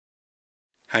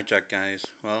Hi Jag guys,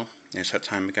 well it's that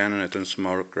time again and I've done some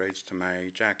more upgrades to my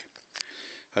Jag.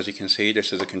 As you can see,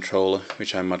 this is a controller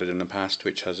which I modded in the past,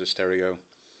 which has a stereo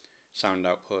sound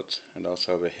output and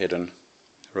also a hidden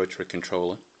rotary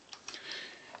controller.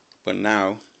 But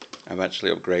now I've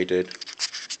actually upgraded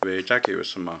the Jaguar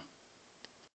some more.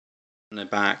 On the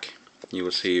back you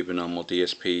will see the normal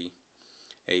DSP,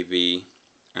 AV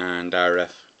and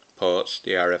RF ports,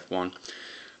 the RF one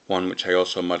which I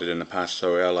also modded in the past,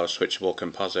 so it allows switchable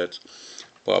composite.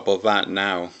 But above that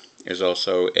now is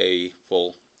also a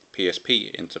full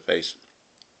PSP interface.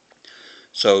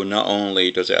 So not only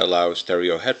does it allow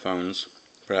stereo headphones,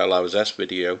 but it allows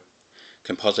SVideo,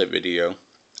 composite video,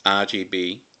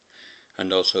 RGB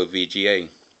and also VGA.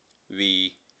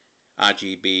 The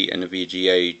RGB and the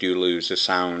VGA do lose the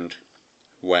sound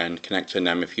when connecting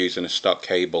them if using a stock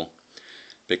cable,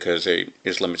 because it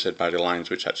is limited by the lines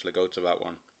which actually go to that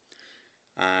one.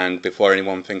 And before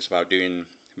anyone thinks about doing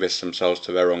this themselves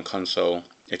to their own console,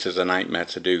 it is a nightmare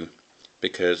to do,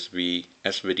 because the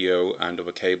SVideo and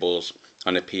other cables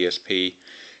on a PSP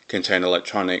contain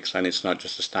electronics, and it's not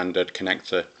just a standard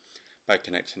connector by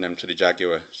connecting them to the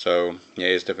Jaguar. So it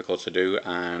is difficult to do,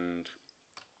 and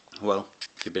well,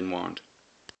 you've been warned.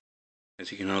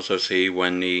 As you can also see,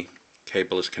 when the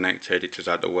cable is connected, it is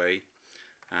out the way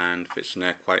and fits in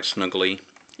there quite snugly.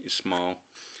 It's small.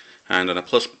 And on the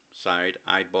plus side,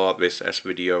 I bought this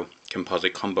SVideo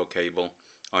composite combo cable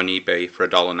on eBay for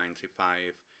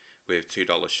 $1.95 with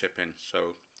 $2 shipping.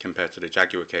 So compared to the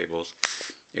Jaguar cables,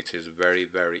 it is very,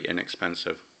 very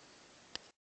inexpensive.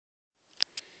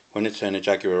 When you turn the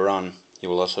Jaguar on, you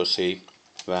will also see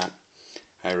that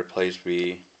I replaced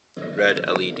the red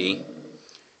LED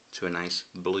to a nice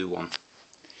blue one.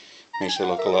 Makes it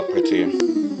look a lot prettier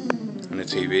on the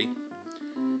TV.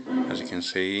 As you can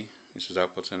see, this is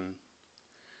output on,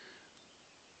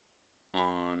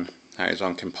 that is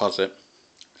on composite,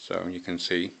 so you can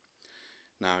see.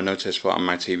 Now notice that on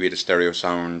my TV the stereo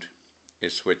sound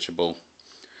is switchable,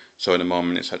 so at the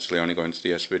moment it's actually only going to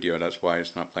the SVideo, that's why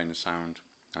it's not playing the sound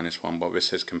on this one, but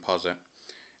this is composite,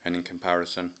 and in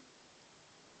comparison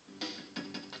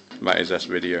that is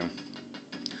SVideo.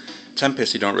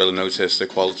 Temperst, you don't really notice the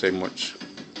quality much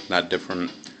that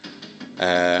different.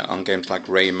 On games like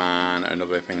Rayman and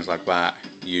other things like that,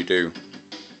 you do.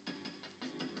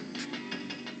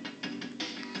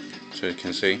 So you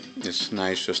can see, it's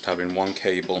nice just having one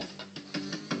cable,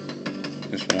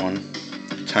 this one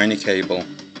tiny cable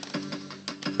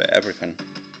for everything.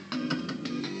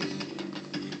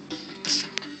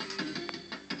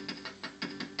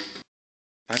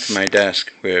 Back to my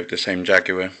desk with the same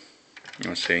Jaguar,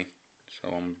 you'll see, so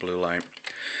on blue light,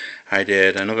 I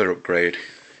did another upgrade.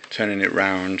 Turning it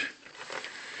round,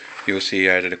 you will see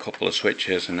I added a couple of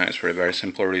switches, and that's for a very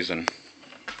simple reason.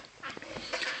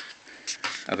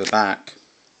 At the back,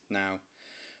 now,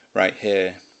 right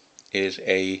here, is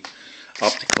a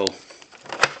optical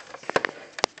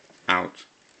out.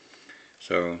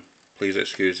 So please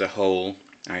excuse the hole.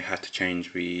 I had to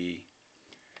change the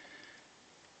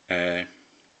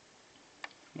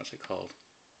what's it called?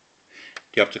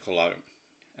 The optical out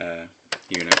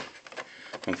unit.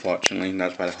 Unfortunately,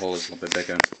 that's why the hole is a little bit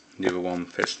bigger. The other one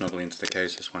fits snugly into the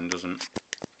case, this one doesn't.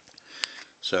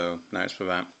 So that's for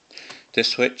that. This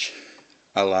switch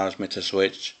allows me to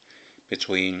switch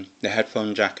between the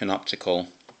headphone jack and optical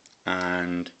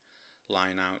and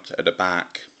line out at the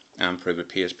back and through the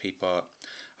PSP port.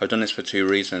 I've done this for two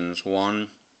reasons.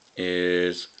 One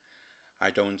is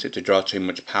I don't want it to draw too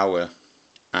much power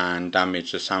and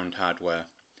damage the sound hardware.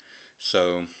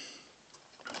 So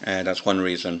that's one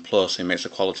reason. Plus it makes the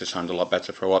quality sound a lot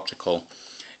better for optical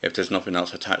if there's nothing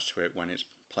else attached to it when it's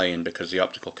playing, because the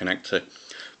optical connector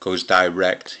goes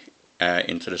direct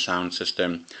into the sound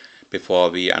system before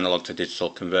the analog to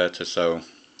digital converter, so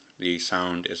the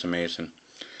sound is amazing.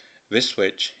 This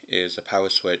switch is a power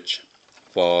switch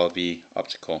for the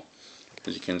optical.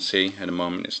 As you can see, at the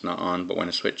moment it's not on, but when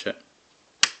I switch it,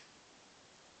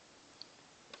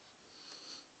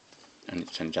 I need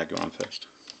to turn Jaguar on first.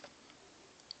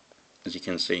 As you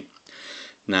can see.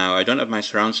 Now I don't have my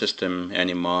surround system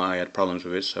anymore, I had problems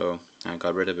with it, so I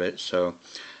got rid of it. So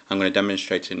I'm going to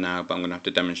demonstrate it now, but I'm going to have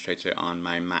to demonstrate it on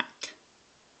my Mac.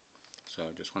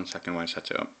 So just 1 second while I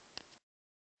set it up.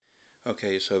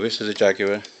 Okay, so this is a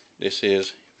Jaguar. This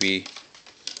is the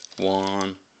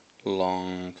one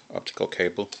long optical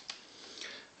cable,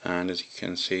 and as you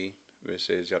can see, this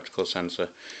is the optical sensor.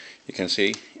 You can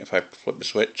see if I flip the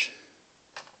switch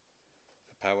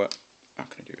for power, I'm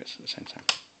going to do this at the same time.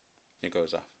 It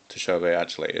goes off to show that it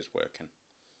actually is working.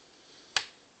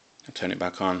 I'll turn it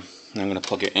back on. I'm going to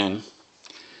plug it in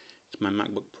to my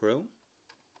MacBook Pro.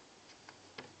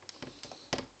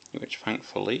 which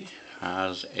thankfully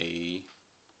has a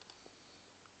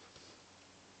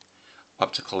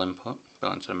optical input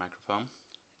built into the microphone.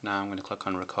 Now I'm going to click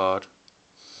on record,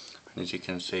 and as you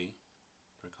can see,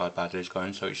 the record battery is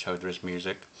going, so it shows there is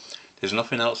music. There's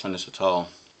nothing else on this at all,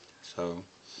 so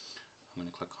I'm going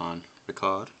to click on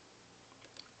record,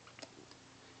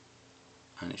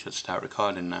 and it should start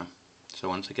recording now. So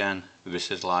once again,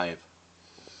 this is live.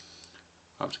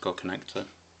 Optical connector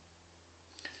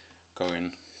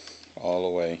going all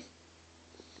the way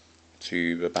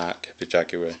to the back of the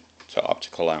Jaguar to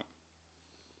Optical Out.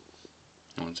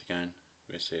 And once again,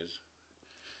 this is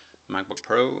MacBook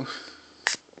Pro,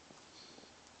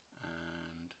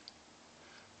 and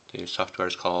the software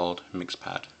is called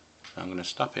Mixpad. So I'm going to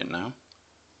stop it now.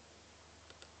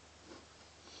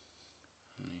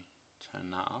 Let me turn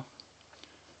that off,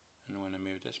 and when I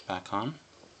move this back on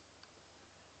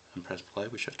and press play,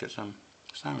 we should get some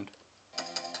sound.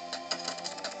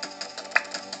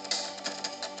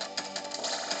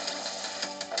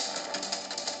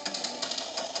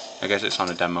 I guess it's on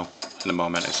a demo at the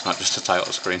moment, it's not just a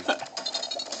title screen.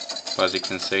 But as you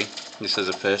can see, this is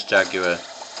the first Jaguar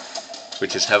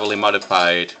which is heavily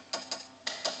modified,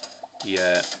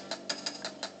 yet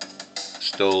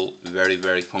still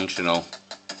very functional,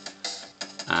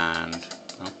 and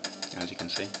well, as you can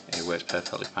see, it works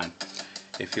perfectly fine.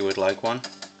 If you would like one,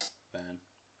 then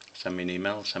send me an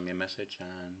email, send me a message,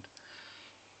 and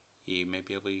you may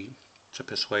be able to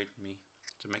persuade me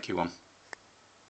to make you one.